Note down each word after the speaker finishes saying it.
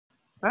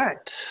All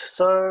right,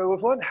 so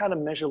we've learned how to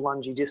measure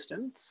lunge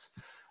distance.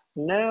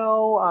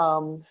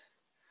 Now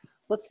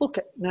let's look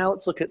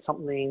at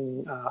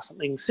something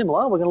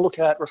similar. We're going to look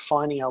at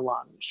refining our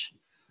lunge.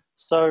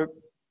 So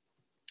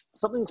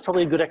something that's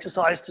probably a good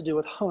exercise to do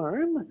at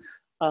home.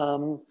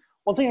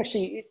 One thing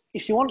actually,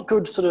 if you want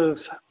good sort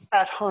of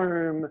at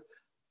home,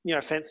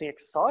 fancy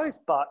exercise,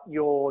 but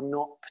you're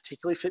not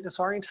particularly fitness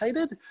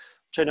orientated,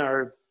 which I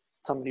know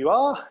some of you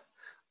are,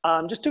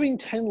 just doing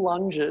 10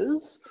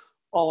 lunges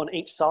on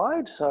each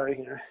side. So,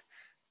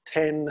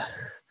 10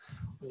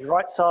 on your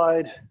right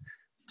side,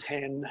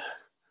 10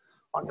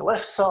 on your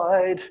left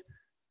side.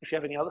 If you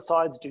have any other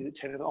sides, do the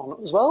 10 on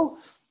it as well.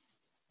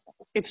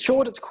 It's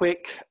short, it's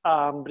quick,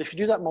 but if you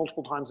do that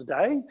multiple times a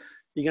day,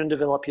 you're going to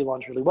develop your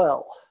lunge really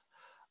well.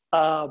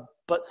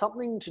 But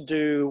something to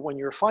do when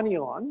you're refining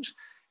your lunge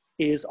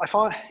is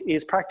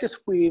practice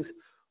with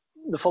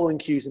the following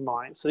cues in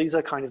mind. So these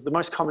are kind of the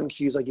most common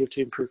cues I give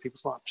to improve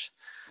people's lunge.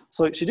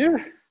 So what you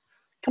do,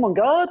 come on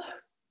guard.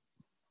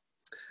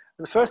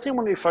 And the first thing I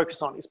want you to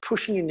focus on is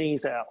pushing your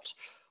knees out,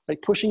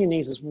 like pushing your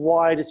knees as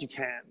wide as you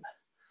can.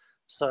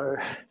 So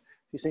if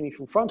you see me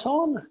from front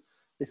on,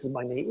 this is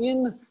my knee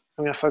in.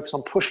 I'm going to focus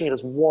on pushing it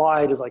as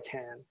wide as I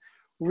can,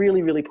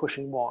 really, really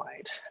pushing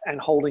wide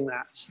and holding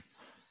that.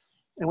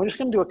 And we're just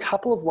going to do a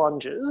couple of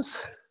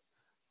lunges,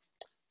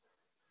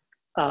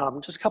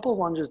 just a couple of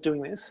lunges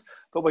doing this,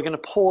 but we're going to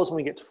pause when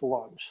we get to full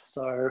lunge.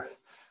 So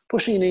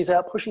pushing your knees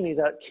out,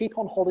 keep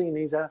on holding your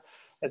knees out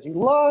as you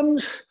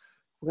lunge.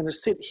 We're going to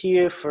sit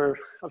here for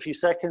a few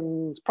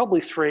seconds,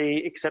 probably 3,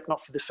 except not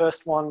for the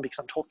first one because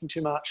I'm talking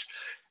too much,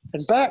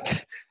 and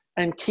back,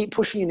 and keep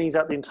pushing your knees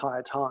out the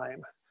entire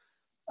time.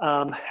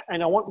 And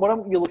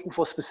you're looking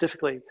for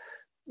specifically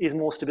is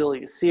more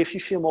stability. See if you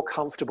feel more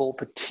comfortable,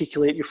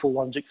 particularly at your full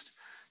lunge,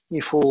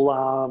 your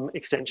full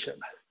extension.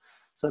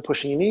 So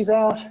pushing your knees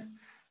out,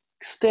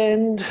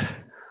 extend,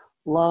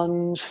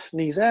 lunge,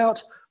 knees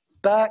out,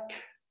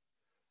 back,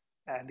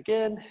 and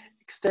again,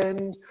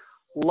 extend,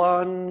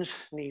 lunge,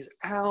 knees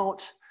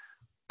out,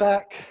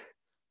 back,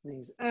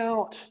 knees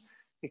out,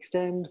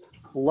 extend,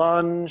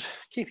 lunge,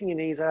 keeping your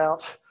knees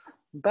out,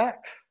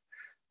 back,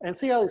 and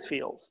see how this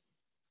feels.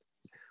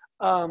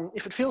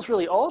 If it feels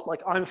really odd,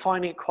 like I'm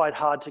finding it quite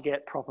hard to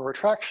get proper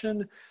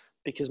retraction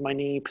because my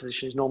knee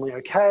position is normally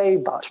okay,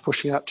 but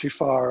pushing out too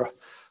far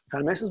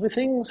kind of messes with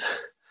things,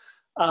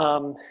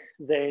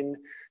 then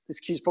this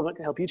cue is probably not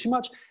going to help you too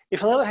much.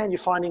 If on the other hand, you're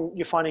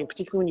finding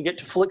particularly when you get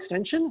to full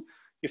extension,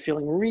 you're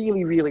feeling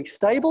really, really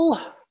stable,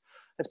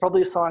 it's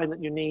probably a sign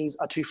that your knees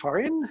are too far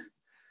in.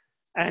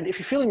 And if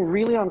you're feeling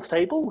really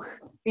unstable,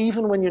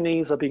 even when your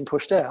knees are being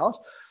pushed out,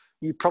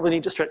 you probably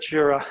need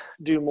to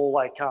do more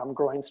like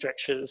groin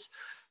stretches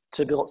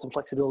to build up some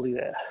flexibility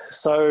there.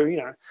 So,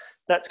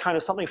 that's kind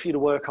of something for you to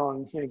work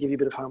on, give you a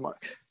bit of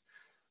homework.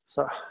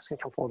 So I'm just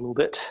gonna come forward a little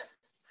bit.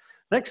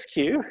 Next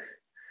cue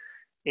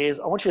is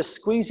I want you to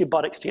squeeze your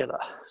buttocks together.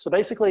 So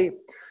basically,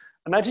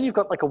 imagine you've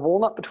got like a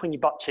walnut between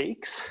your butt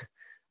cheeks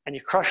and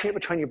you're crushing it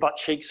between your butt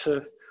cheeks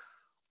for,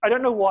 I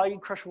don't know why you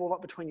crush a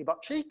walnut between your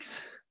butt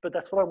cheeks, but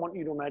that's what I want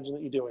you to imagine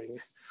that you're doing.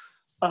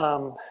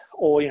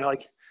 Or,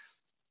 like,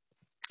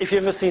 if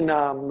you've ever seen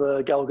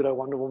the Gal Gadot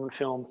Wonder Woman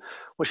film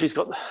where she's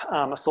got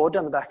a sword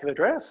down the back of her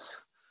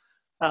dress,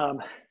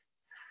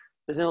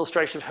 there's an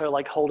illustration of her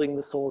like holding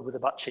the sword with her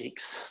butt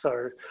cheeks.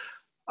 So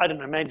I don't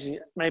know,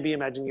 maybe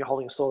imagine you're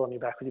holding a sword on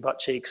your back with your butt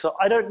cheeks. So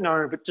I don't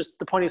know, but just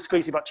the point is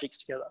squeeze your butt cheeks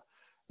together.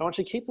 I want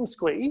you to keep them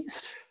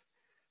squeezed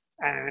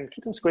and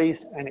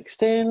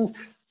extend,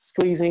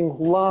 squeezing,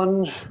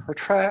 lunge,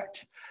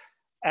 retract,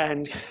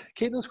 and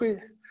keep them squeezed.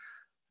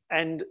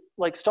 And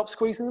like stop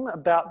squeezing them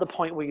about the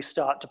point where you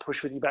start to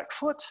push with your back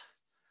foot,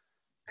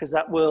 because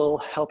that will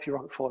help you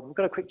run forward. We've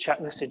got a quick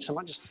chat message, so I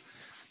might just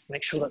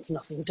make sure that's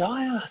nothing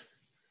dire.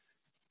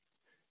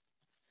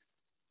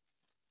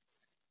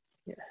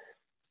 Yeah.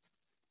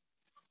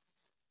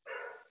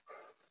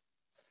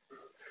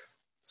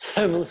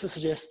 So Melissa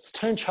suggests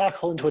turn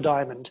charcoal into a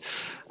diamond.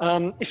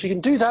 If you can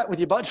do that with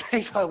your butt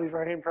cheeks, I'll be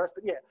very impressed.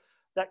 But yeah,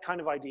 that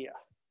kind of idea.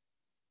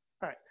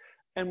 All right.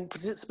 And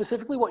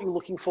specifically what you're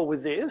looking for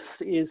with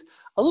this is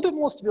a little bit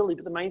more stability,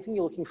 but the main thing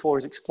you're looking for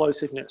is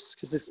explosiveness,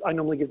 because I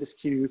normally give this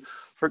cue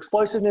for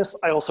explosiveness.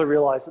 I also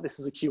realized that this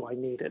is a cue I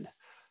needed.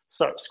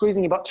 So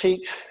squeezing your butt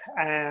cheeks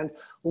and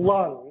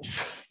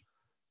lunge,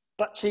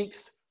 butt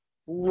cheeks,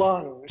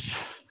 lunge,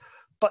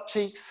 butt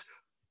cheeks,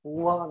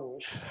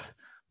 lunge,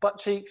 butt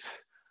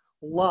cheeks,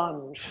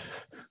 lunge,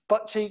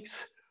 butt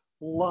cheeks,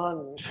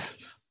 lunge,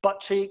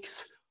 butt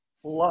cheeks,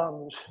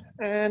 lunge,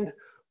 and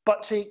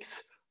butt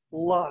cheeks,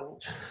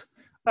 lunge.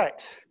 All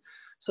right,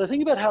 so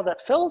think about how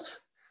that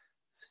felt.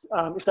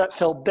 If that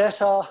felt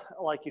better,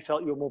 like you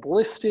felt you were more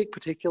ballistic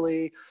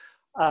particularly,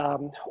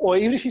 or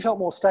even if you felt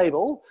more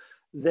stable,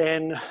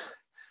 then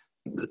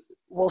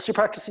whilst you're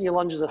practicing your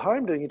lunges at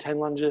home, doing your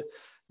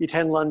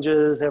 10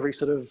 lunges every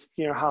sort of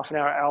half an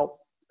hour out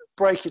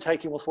break you're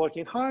taking whilst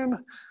working at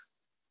home,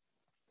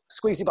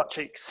 squeeze your butt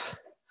cheeks,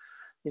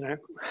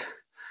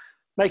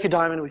 make a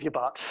diamond with your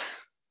butt.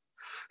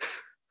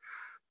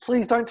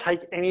 Please don't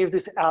take any of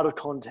this out of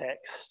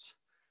context.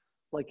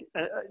 like,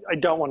 I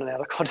don't want an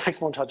out of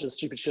context montage of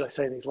stupid shit I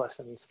say in these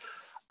lessons.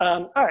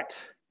 All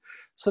right,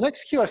 so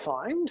next cue I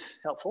find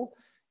helpful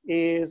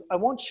is I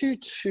want you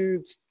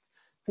to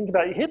think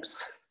about your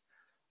hips.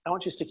 I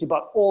want you to stick your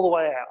butt all the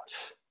way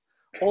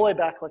out, all the way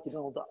back like a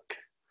Donald Duck.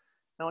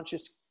 Then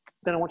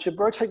I want you to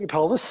rotate your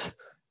pelvis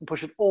and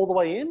push it all the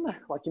way in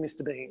like you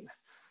Mr. Bean.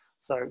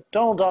 So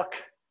Donald Duck,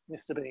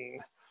 Mr. Bean.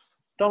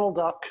 Donald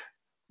Duck,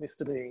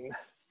 Mr. Bean.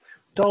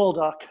 Donald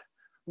Duck,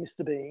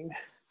 Mr. Bean.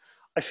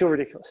 I feel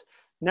ridiculous.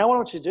 Now what I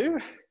want you to do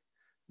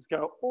is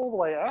go all the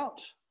way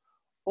out,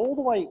 all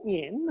the way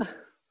in,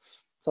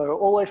 so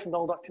all the way from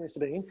Donald Duck to Mr.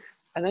 Bean,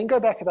 and then go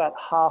back about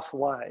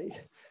halfway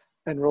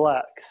and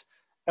relax.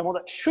 And what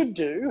that should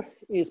do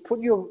is put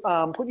your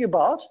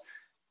butt,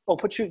 or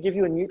give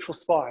you a neutral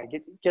spine.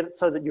 Get it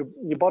so that your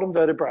bottom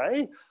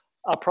vertebrae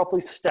are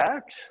properly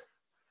stacked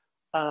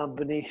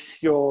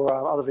beneath your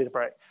other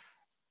vertebrae.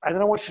 And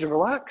then I want you to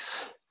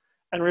relax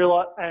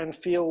and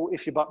feel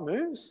if your butt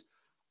moves.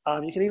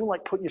 You can even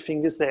like put your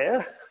fingers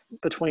there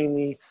between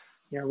the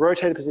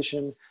rotated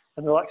position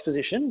and the relaxed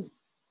position.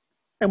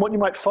 And what you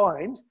might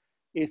find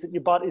is that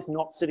your butt is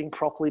not sitting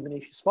properly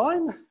beneath your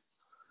spine.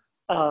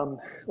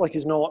 Like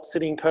is not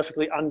sitting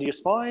perfectly under your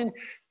spine.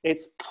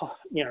 It's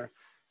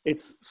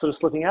sort of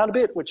slipping out a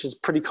bit, which is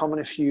pretty common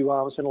if you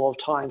spend a lot of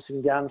time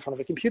sitting down in front of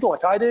a computer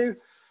like I do.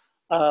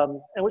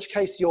 In which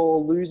case you're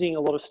losing a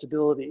lot of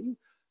stability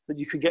that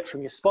you could get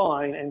from your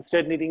spine, and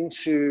instead needing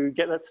to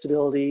get that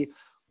stability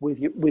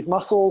with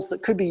muscles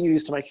that could be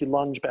used to make you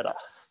lunge better.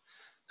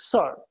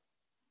 So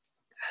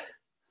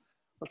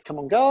let's come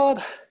on guard.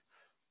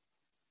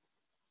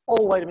 All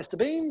the way to Mr.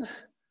 Bean,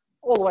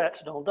 all the way out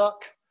to Donald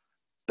Duck,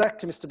 back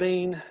to Mr.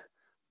 Bean,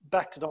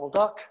 back to Donald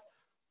Duck,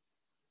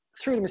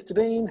 through to Mr.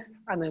 Bean,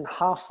 and then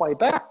halfway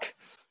back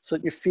so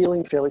that you're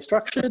feeling fairly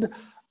structured.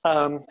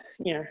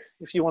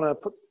 If you want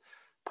to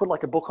put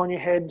like a book on your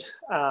head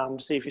to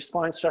see if your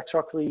spine's stacked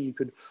properly, you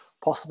could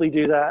possibly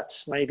do that,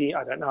 maybe,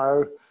 I don't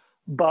know.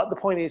 But the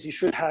point is you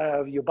should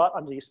have your butt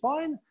under your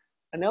spine.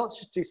 And now let's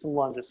just do some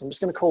lunges. I'm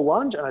just going to call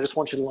lunge, and I just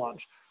want you to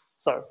lunge.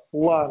 So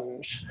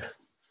lunge,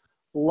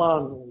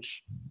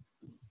 lunge,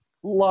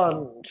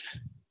 lunge,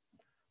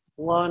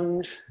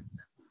 lunge,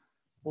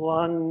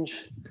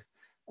 lunge,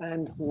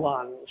 and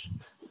lunge.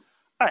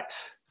 All right,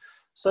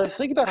 so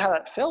think about how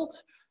that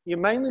felt. You're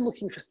mainly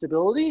looking for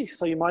stability,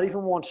 so you might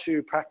even want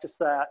to practice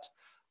that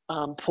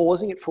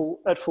pausing at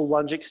full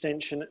lunge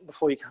extension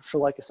before you for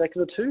like a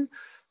second or two,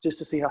 just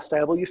to see how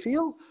stable you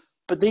feel.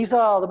 But these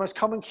are the most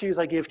common cues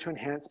I give to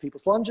enhance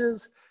people's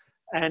lunges.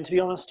 And to be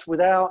honest,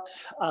 without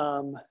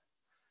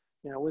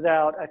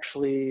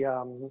actually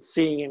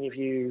seeing any of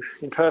you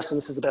in person,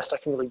 this is the best I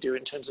can really do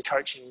in terms of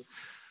coaching.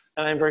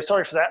 And I'm very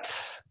sorry for that,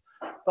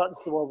 but this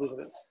is the world we live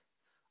in.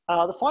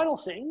 The final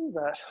thing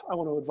that I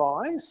want to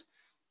advise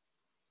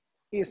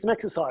is some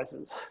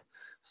exercises.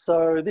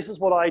 So this is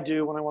what I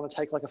do when I want to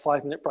take like a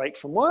 5-minute break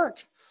from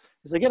work,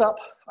 is I get up,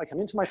 I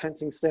come into my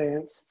fencing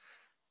stance,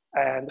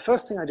 and the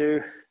first thing I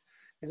do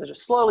is I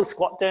just slowly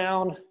squat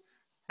down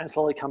and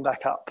slowly come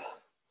back up.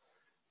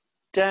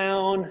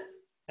 Down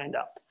and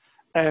up.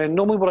 And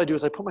normally what I do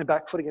is I put my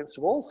back foot against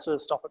the wall to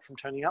stop it from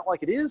turning out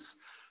like it is.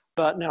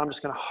 But now I'm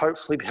just going to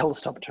hopefully be able to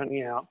stop it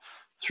turning out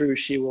through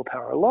sheer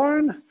willpower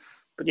alone.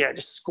 But yeah,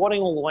 just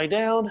squatting all the way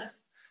down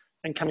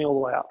and coming all the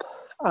way up.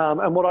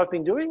 And what I've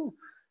been doing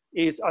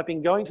is I've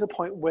been going to the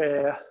point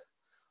where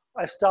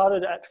I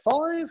started at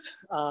 5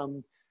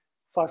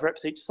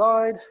 reps each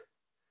side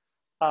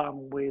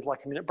with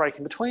like a minute break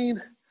in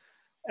between.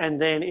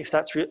 And then if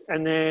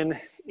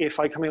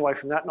I'm coming away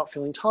from that not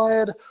feeling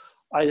tired,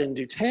 I then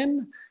do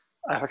 10.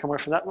 If I come away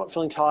from that not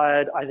feeling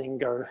tired, I then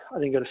go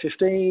to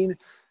 15,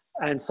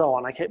 and so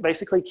on. I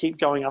basically keep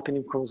going up in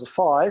increments of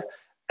 5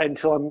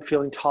 until I'm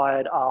feeling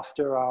tired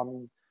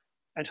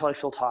until I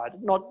feel tired.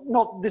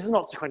 This is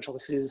not sequential.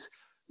 This is,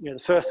 the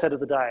first set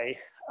of the day,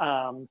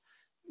 I'll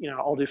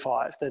do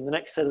 5. Then the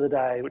next set of the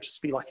day, which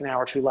will be like an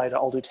hour or two later,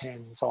 I'll do 10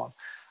 and so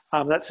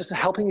on. That's just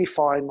helping me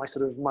find my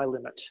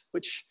limit,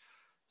 which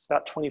is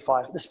about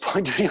 25 at this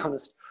point, to be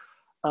honest.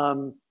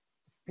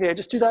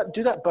 Just do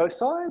that both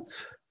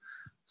sides.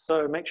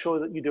 So make sure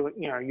that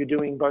you're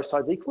doing both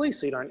sides equally,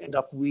 so you don't end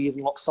up weird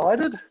and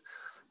lopsided.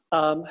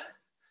 The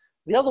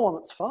other one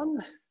that's fun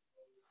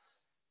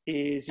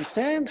is you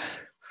stand,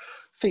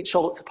 feet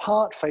shoulder width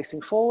apart,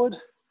 facing forward,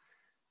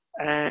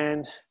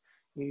 and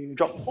you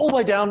drop all the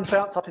way down,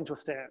 bounce up into a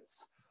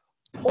stance.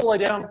 All the way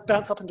down,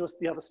 bounce up into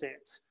the other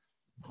stance.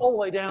 All the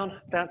way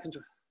down, bounce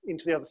into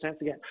the other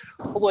stance again.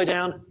 All the way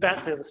down,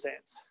 bounce the other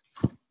stance.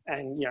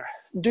 And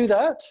do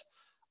that.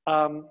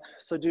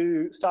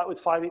 Start with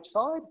 5 each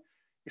side.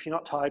 If you're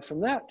not tired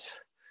from that,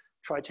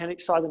 try 10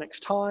 each side the next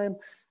time.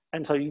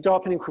 And so you go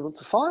up in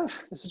increments of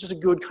 5. This is just a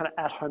good kind of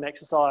at-home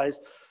exercise.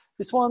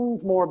 This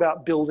one's more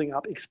about building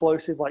up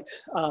explosive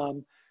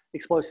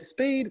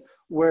speed,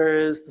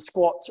 whereas the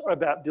squats are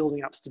about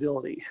building up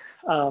stability.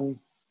 Although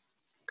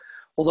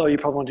you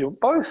probably want to do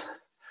both.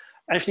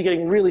 And if you're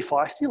getting really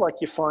feisty,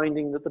 like you're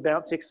finding that the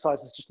bouncy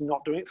exercise is just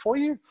not doing it for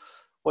you,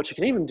 what you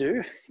can even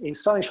do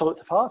is starting shoulder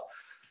width apart,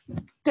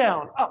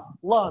 down, up,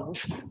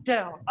 lunge,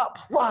 down, up,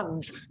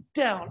 lunge,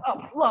 down,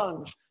 up,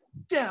 lunge,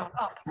 down,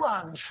 up,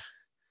 lunge,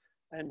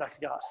 and back to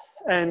guard.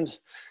 And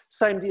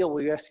same deal,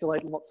 we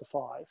escalate in lots of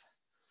 5.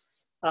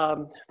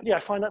 But yeah, I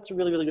find that's a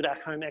really, really good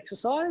at-home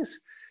exercise.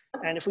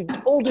 And if we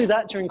all do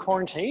that during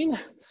quarantine,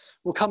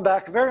 we'll come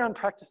back very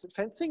unpracticed at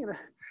fencing,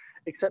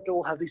 except it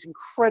will have these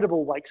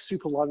incredible like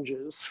super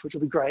lunges, which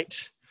will be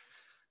great.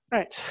 All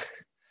right,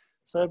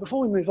 so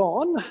before we move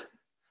on,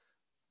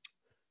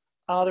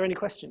 are there any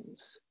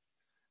questions?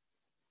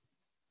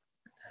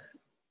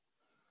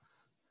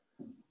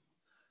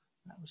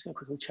 I'm just going to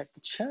quickly check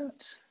the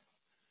chat.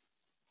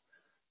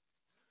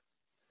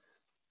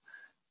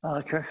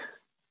 Okay.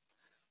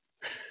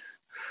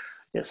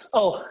 Yes.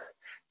 Oh,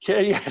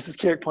 yes, as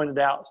Kirik pointed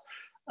out,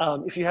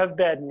 if you have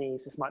bad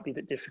knees, this might be a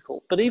bit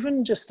difficult. But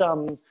even just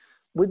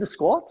with the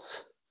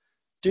squats,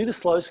 do the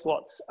slow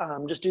squats.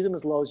 Just do them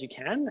as low as you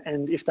can.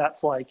 And if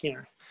that's like, you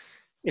know,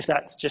 if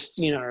that's just,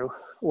 you know,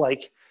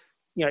 like,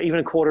 you know, even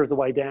a quarter of the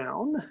way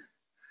down,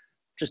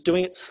 just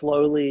doing it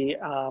slowly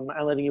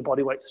and letting your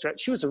body weight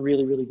stretch you is a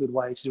really, really good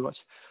way to do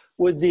it.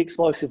 With the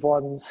explosive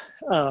ones,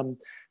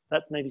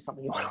 that's maybe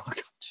something you want to look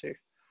up to.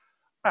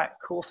 All right,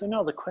 cool. So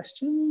now the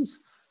questions.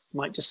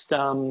 Might just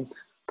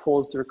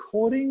pause the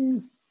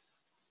recording.